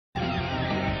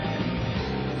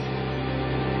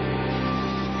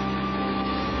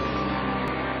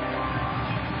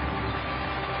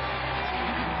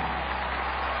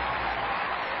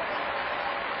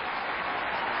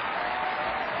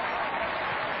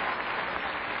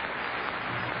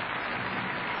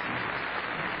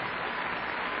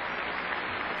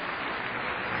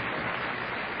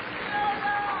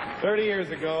30 years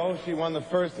ago, she won the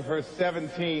first of her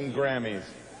 17 Grammys.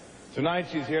 Tonight,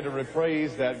 she's here to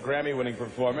reprise that Grammy-winning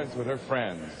performance with her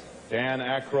friends, Dan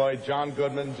Aykroyd, John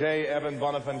Goodman, J. Evan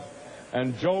Bonifant,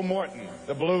 and Joe Morton,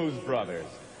 the Blues Brothers.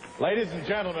 Ladies and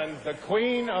gentlemen, the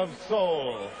Queen of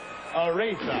Soul,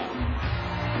 Aretha.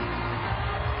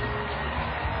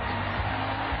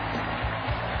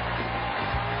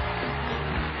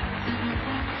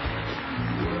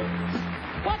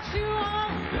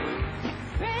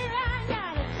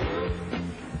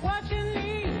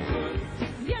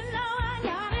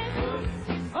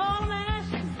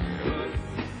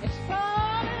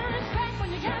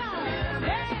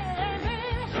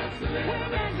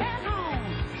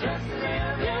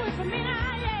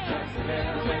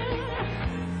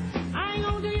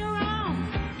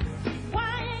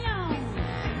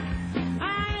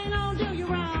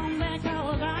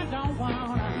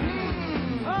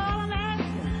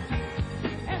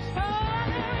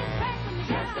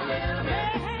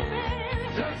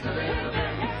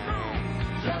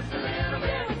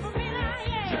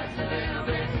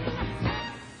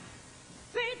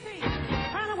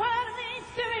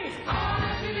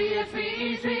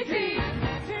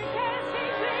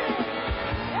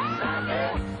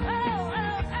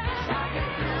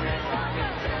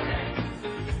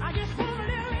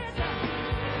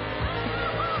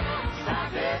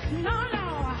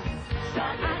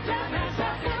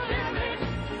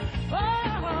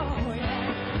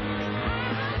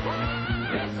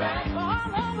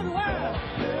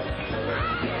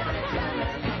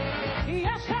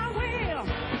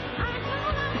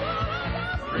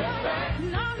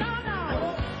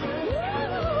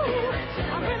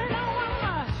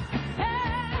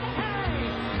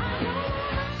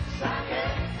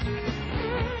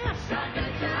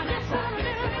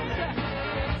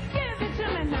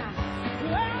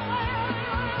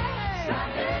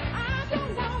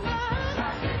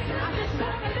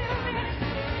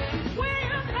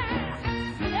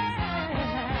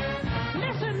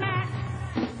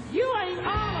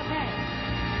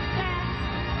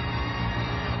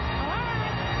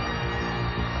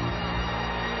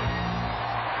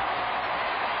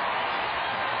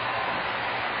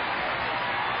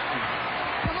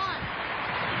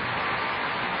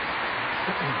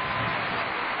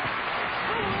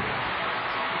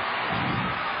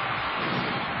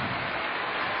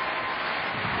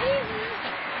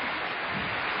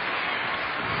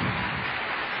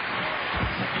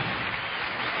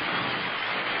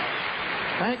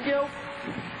 Thank you.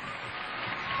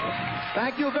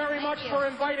 Thank you very much for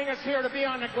inviting us here to be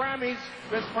on the Grammys,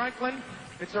 Miss Franklin.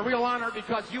 It's a real honor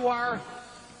because you are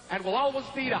and will always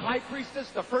be the high priestess,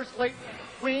 the first lady,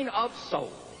 Queen of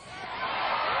Soul.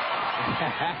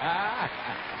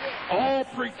 All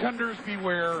pretenders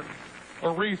beware.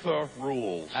 Aretha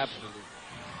rules. Absolutely.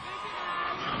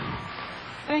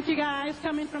 Thank you, guys.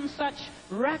 Coming from such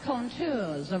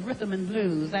raconteurs of rhythm and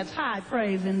blues, that's high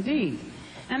praise indeed.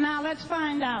 And now let's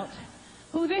find out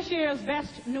who this year's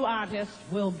Best New Artist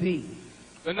will be.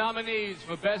 The nominees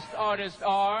for Best Artist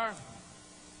are...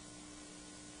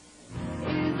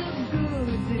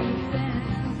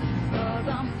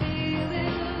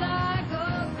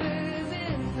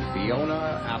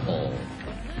 Fiona Apple.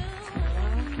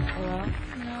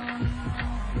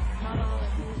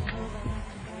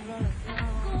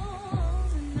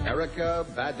 Erykah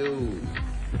Badu.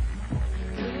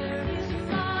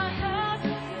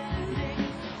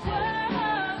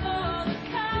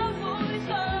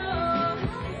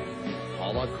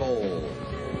 Paula Cole.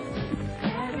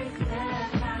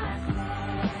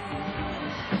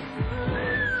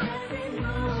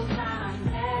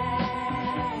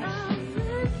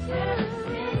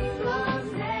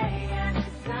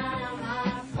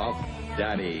 Puff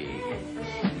Daddy.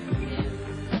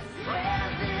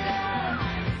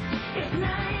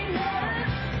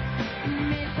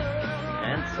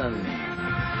 Hanson.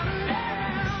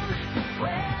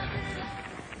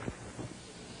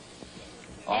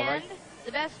 All right.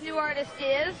 The Best New Artist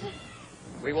is...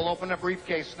 We will open a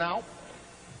briefcase now.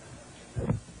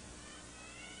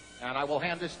 And I will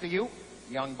hand this to you,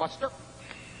 young Buster.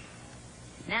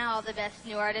 Now the Best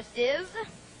New Artist is...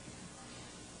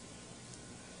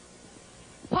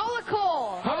 Paula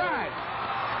Cole. All right.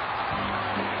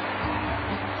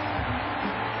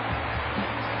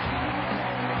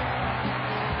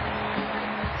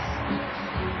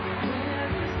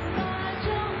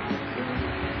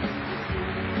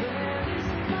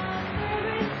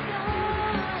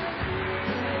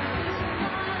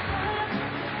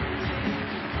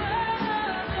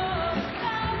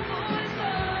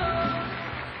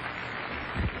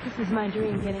 This is my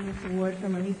dream, getting this award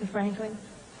from Aretha Franklin.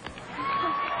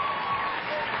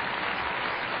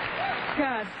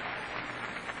 God.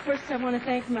 First, I want to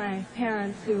thank my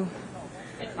parents who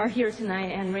are here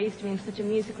tonight and raised me in such a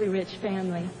musically rich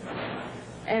family.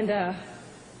 And I'd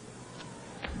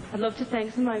love to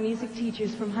thank some of my music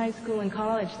teachers from high school and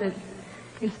college that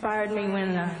inspired me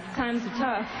when times are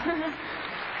tough.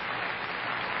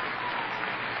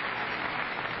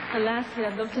 And lastly,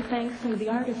 I'd love to thank some of the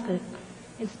artists that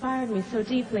inspired me so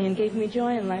deeply and gave me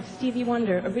joy in life. Stevie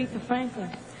Wonder, Aretha Franklin,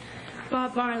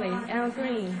 Bob Marley, Al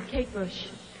Green, Kate Bush.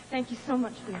 Thank you so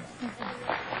much for this.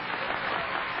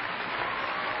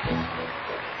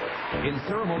 In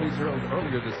ceremonies held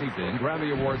earlier this evening,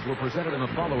 Grammy Awards were presented in the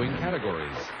following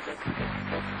categories.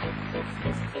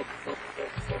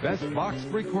 Best Box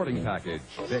Recording Package.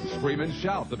 Big Scream and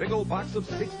Shout, the big old box of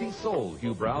 60s soul.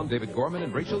 Hugh Brown, David Gorman,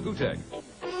 and Rachel Gutek.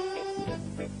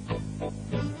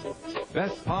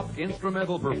 Best Pop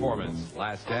Instrumental Performance.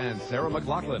 Last Dance, Sarah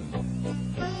McLachlan.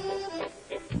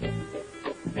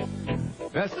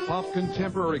 Best Pop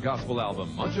Contemporary Gospel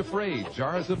Album, Much Afraid,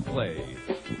 Jars of Clay.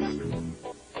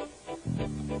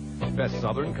 Best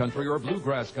Southern Country or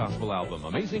Bluegrass Gospel Album,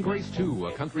 Amazing Grace 2,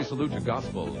 A Country Salute to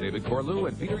Gospel, David Corlew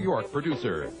and Peter York,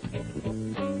 producer.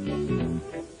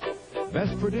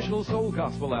 Best Traditional Soul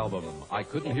Gospel Album, I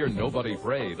Couldn't Hear Nobody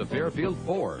Pray, The Fairfield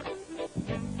 4.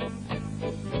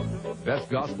 Best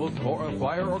Gospel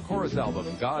Choir or Chorus Album,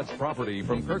 God's Property,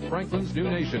 from Kirk Franklin's New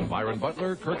Nation, Myron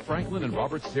Butler, Kirk Franklin, and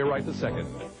Robert Searight II.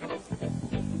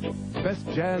 Best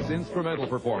Jazz Instrumental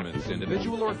Performance,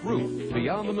 Individual or Group,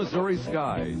 Beyond the Missouri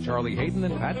Sky, Charlie Hayden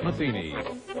and Pat Metheny.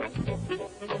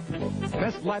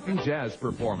 Best Latin Jazz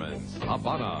Performance,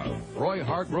 Habana, Roy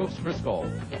Hargroves Frisco.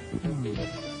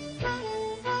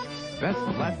 Best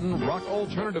Latin Rock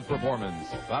Alternative Performance,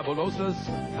 Fabulosas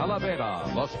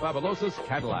Calavera, Los Fabulosos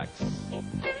Cadillacs.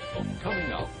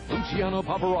 Coming up, Luciano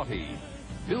Pavarotti,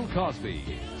 Bill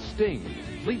Cosby, Sting,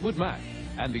 Fleetwood Mac,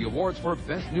 and the awards for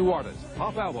Best New Artist,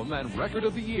 Pop Album, and Record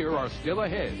of the Year are still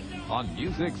ahead on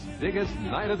music's biggest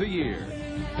night of the year.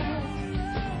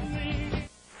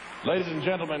 Ladies and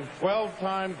gentlemen,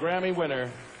 12-time Grammy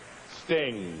winner,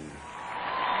 Sting.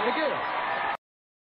 Thank you.